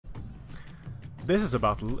this is a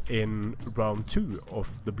battle in round 2 of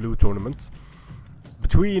the blue tournament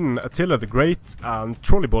between Attila the Great and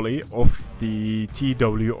TrollyBoli of the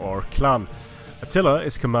TWR clan. Attila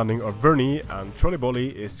is commanding Arverni and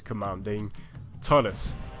TrollyBoli is commanding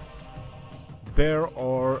Tylis. There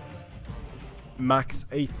are max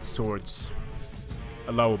 8 swords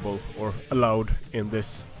allowable or allowed in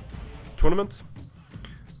this tournament.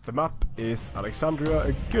 The map is Alexandria,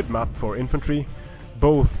 a good map for infantry.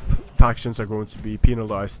 Both factions are going to be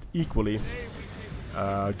penalized equally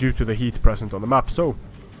due to the heat present on the map. So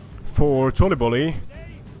for TrollyBoli,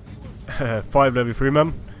 5 levy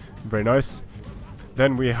freemen, very nice.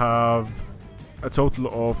 Then we have a total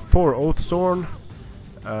of 4 Oathsworn,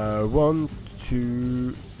 1,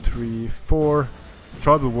 2, 3, 4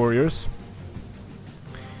 tribal warriors.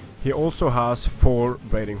 He also has 4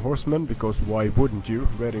 raiding horsemen, because why wouldn't you?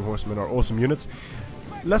 Raiding horsemen are awesome units.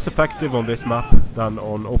 Less effective on this map than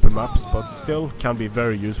on open maps, but still can be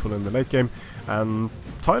very useful in the late game. And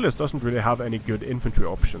Tylis doesn't really have any good infantry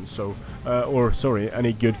options, so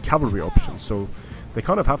any good cavalry options, so they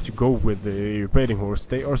kind of have to go with the raiding horse.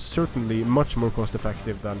 They are certainly much more cost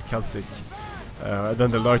effective than Celtic,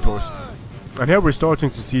 than the light horse. And here we're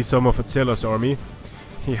starting to see some of Attila's army.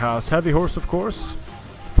 He has heavy horse, of course,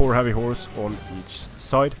 4 heavy horse on each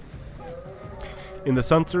side. In the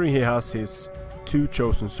center he has his 2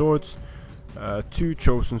 chosen swords, 2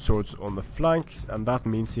 chosen swords on the flanks, and that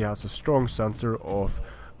means he has a strong center of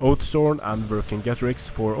Oathsworn and Vercingetorix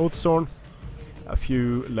for Oathsworn. A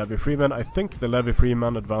few levy freemen. I think the levy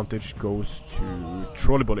freeman advantage goes to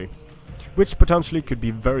TrollyBoli, which potentially could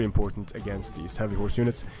be very important against these heavy horse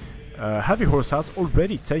units. Heavy horse has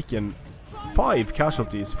already taken 5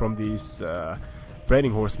 casualties from these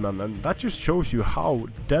raiding horsemen, and that just shows you how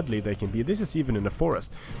deadly they can be. This is even in a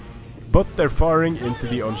forest. But they're firing into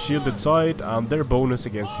the unshielded side, and their bonus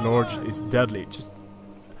against large is deadly. Just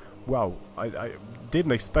wow, I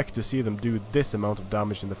didn't expect to see them do this amount of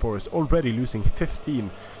damage in the forest. Already losing 15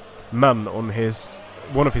 men on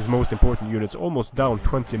one of his most important units, almost down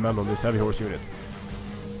 20 men on this heavy horse unit.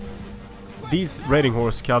 These raiding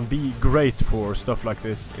horse can be great for stuff like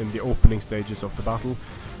this in the opening stages of the battle,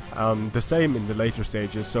 and the same in the later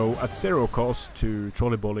stages. So at 0 cost to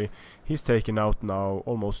TrollyBoli, he's taken out now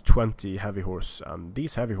almost 20 heavy horse, and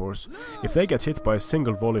these heavy horse, if they get hit by a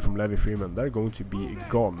single volley from levy freemen, they're going to be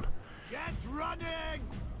gone.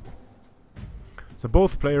 So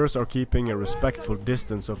both players are keeping a respectful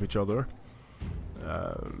distance of each other.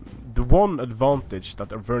 The one advantage that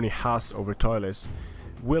Arverni has over Tylis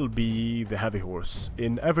will be the heavy horse.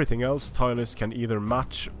 In everything else, Tylis can either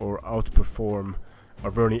match or outperform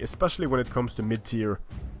Arverni, especially when it comes to mid-tier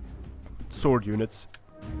sword units.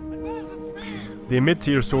 The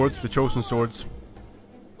mid-tier swords, the chosen swords,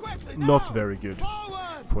 not very good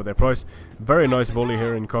for their price. Very nice volley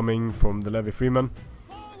here incoming from the levy freeman,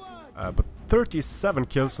 but 37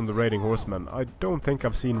 kills on the raiding horseman. I don't think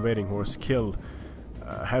I've seen raiding horse kill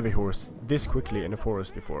heavy horse this quickly in a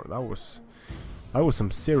forest before. That was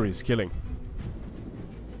some serious killing.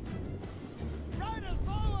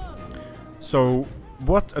 So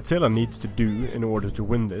what Attila needs to do in order to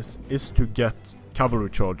win this is to get cavalry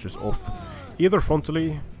charges off, either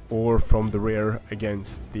frontally or from the rear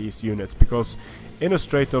against these units, because in a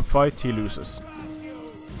straight up fight he loses.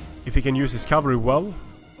 If he can use his cavalry well,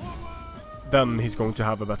 then he's going to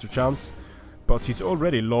have a better chance, but he's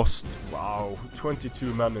already lost, wow,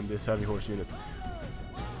 22 men in this heavy horse unit.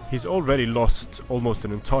 He's already lost almost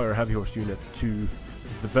an entire heavy horse unit to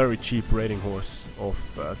the very cheap raiding horse of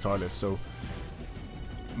Tylis, so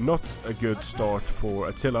not a good start for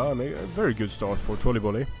Attila, and a very good start for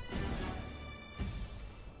TrollyBoli.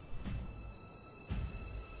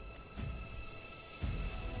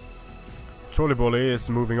 TrollyBoli is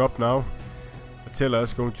moving up now. Attila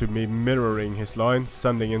is going to be mirroring his lines,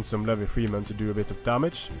 sending in some levy freemen to do a bit of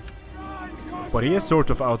damage. But he is sort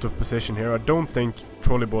of out of position here. I don't think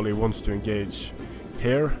TrollyBoli wants to engage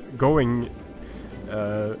here.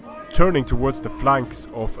 Turning towards the flanks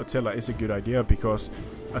of Attila is a good idea, because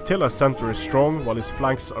Attila's center is strong while his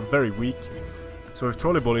flanks are very weak. So if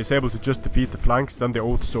TrollyBoli is able to just defeat the flanks, then the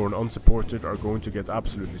Oathsworn unsupported are going to get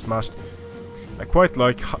absolutely smashed. I quite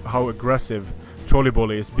like how aggressive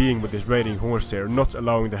TrollyBoli is being with his raiding horse here, not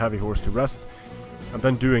allowing the heavy horse to rest, and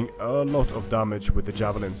then doing a lot of damage with the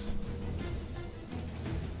javelins.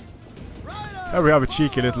 Here we have a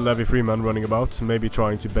cheeky little levy freeman running about, maybe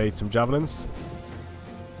trying to bait some javelins.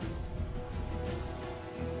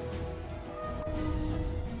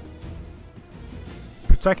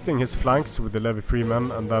 Protecting his flanks with the levy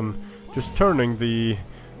freeman, and then just turning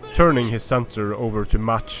his center over to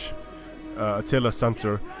match Attila's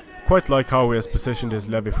center. quite like how he has positioned his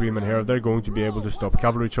Levy Freeman here. They're going to be able to stop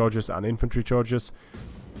cavalry charges and infantry charges.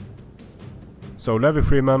 So Levy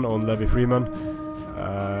Freeman on Levy Freeman.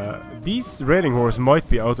 These raiding horse might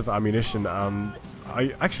be out of ammunition, and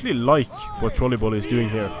I actually like what TrollyBoli is doing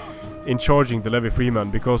here in charging the Levy Freeman,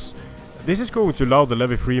 because this is going to allow the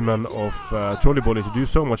Levy Freeman of TrollyBoli to do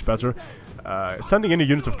so much better. Sending in a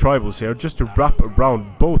unit of tribals here just to wrap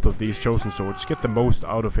around both of these chosen swords, get the most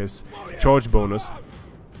out of his charge bonus.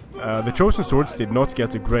 The chosen swords did not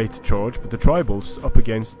get a great charge, but the tribals up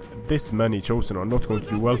against this many chosen are not going to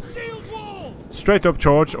do well. Straight up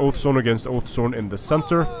charge, Oathsworn against Oathsworn in the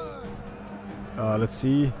center. Let's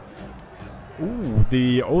see. Ooh,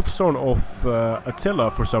 the Oathsworn of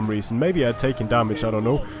Attila for some reason. Maybe I had taken damage, I don't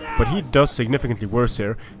know. But he does significantly worse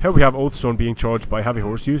here. Here we have Oathsworn being charged by Heavy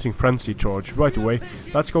Horse using Frenzy Charge right away.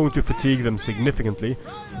 That's going to fatigue them significantly.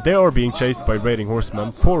 They are being chased by Raiding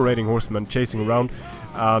Horsemen. 4 Raiding Horsemen chasing around.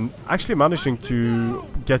 And actually managing to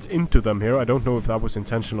get into them here. I don't know if that was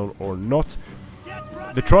intentional or not.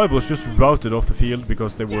 The tribals just routed off the field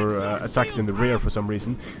because they were attacked in the rear for some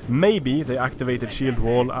reason. Maybe they activated shield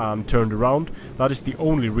wall and turned around. That is the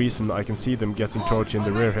only reason I can see them getting charged in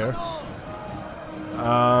the rear here.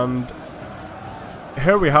 And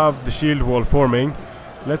here we have the shield wall forming.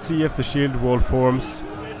 Let's see if the shield wall forms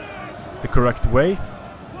the correct way.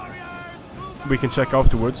 We can check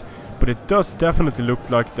afterwards, but it does definitely look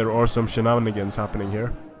like there are some shenanigans happening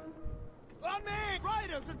here.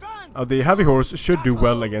 The Heavy Horse should do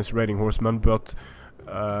well against Raiding Horsemen, but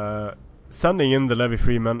sending in the Levy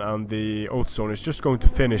Freeman and the Oathsworn is just going to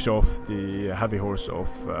finish off the Heavy Horse of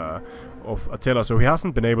Attila, so he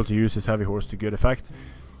hasn't been able to use his Heavy Horse to good effect.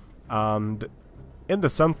 And in the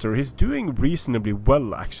center, he's doing reasonably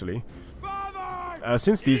well, actually.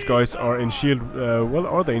 Since these guys are in shield... well,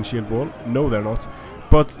 are they in shield wall? No, they're not.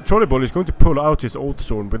 But TrollyBoli is going to pull out his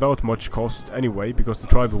Oathsworn without much cost anyway, because the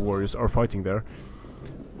tribal warriors are fighting there.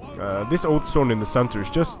 This Oathsworn in the center is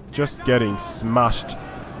just getting smashed.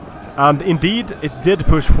 And indeed, it did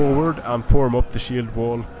push forward and form up the shield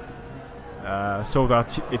wall, so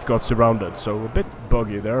that it got surrounded. So a bit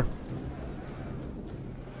buggy there.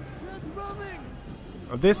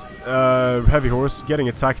 This Heavy Horse getting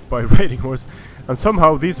attacked by Raiding Horse, and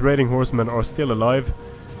somehow these Raiding Horsemen are still alive,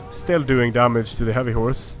 still doing damage to the Heavy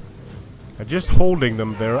Horse. Just holding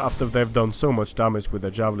them there after they've done so much damage with their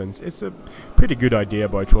javelins is a pretty good idea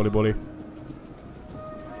by TrollyBoli.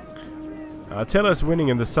 Attila is winning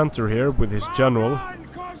in the center here with his general,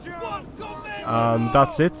 and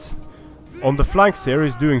that's it. On the flanks here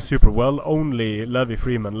he's doing super well. Only Levy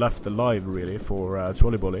Freeman left alive really for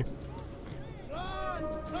TrollyBoli.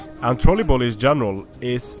 And TrollyBoli's general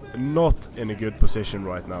is not in a good position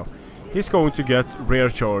right now. He's going to get rear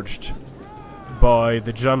charged by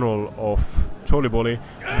the general of TrollyBoli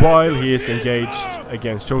while he is engaged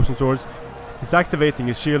against chosen swords. He's activating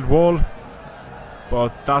his shield wall,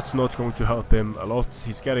 but that's not going to help him a lot.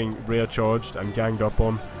 He's getting rear charged and ganged up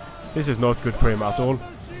on. This is not good for him at all.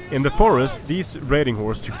 In the forest, these Raiding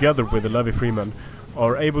Horse together with the Levy Freeman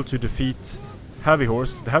are able to defeat Heavy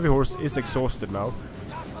Horse. The Heavy Horse is exhausted now.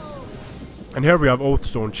 And here we have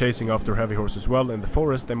Oathsworn chasing after Heavy Horse as well. In the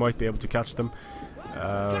forest they might be able to catch them.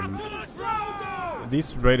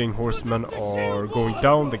 These Raiding Horsemen are going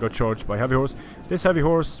down. They got charged by Heavy Horse. This Heavy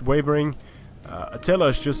Horse wavering. Attila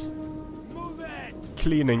is just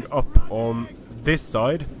cleaning up on this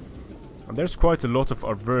side. And there's quite a lot of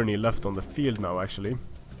Arverni left on the field now actually.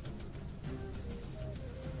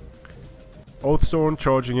 Oathsworn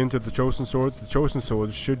charging into the Chosen Swords. The Chosen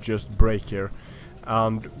Swords should just break here.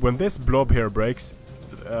 And when this blob here breaks,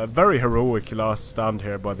 very heroic last stand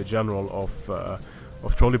here by the general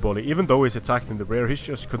of TrollyBoli. Even though he's attacked in the rear, he's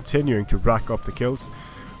just continuing to rack up the kills.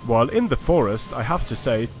 While in the forest, I have to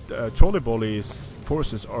say, TrollyBoli's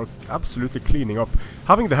forces are absolutely cleaning up.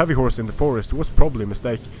 Having the Heavy Horse in the forest was probably a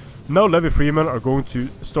mistake. Now Levy Freeman are going to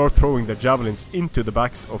start throwing their javelins into the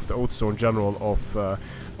backs of the Oathsworn general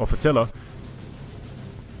of Attila.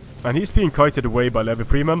 And he's being kited away by Levy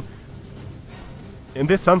Freeman. In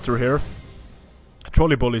this center here,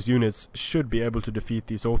 TrollyBoli's units should be able to defeat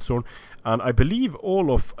these Oathsworn, and I believe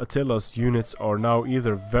all of Attila's units are now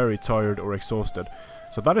either very tired or exhausted.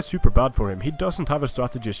 So that is super bad for him. He doesn't have a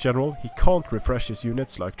strategist general, he can't refresh his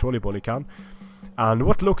units like TrollyBoli can. And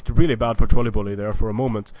what looked really bad for TrollyBoli there for a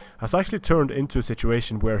moment has actually turned into a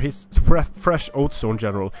situation where his fresh Oathsworn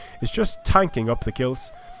general is just tanking up the kills.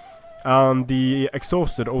 And the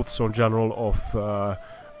exhausted Oathsworn general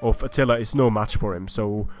of Attila is no match for him.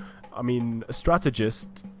 So, I mean, a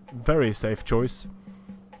strategist, very safe choice.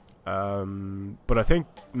 But I think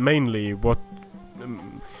mainly what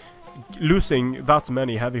losing that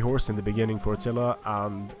many heavy horse in the beginning for Attila,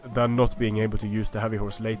 and then not being able to use the heavy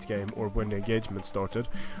horse late game or when the engagement started,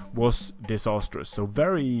 was disastrous. So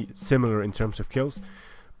very similar in terms of kills,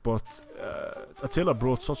 but Attila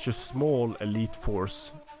brought such a small elite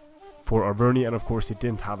force for Arverni, and of course he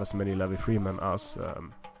didn't have as many Levy Freemen as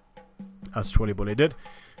TrollyBoli did.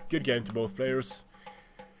 Good game to both players.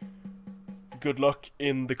 Good luck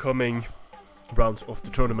in the coming rounds of the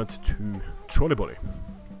tournament to TrollyBoli.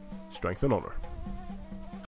 Strength and honor.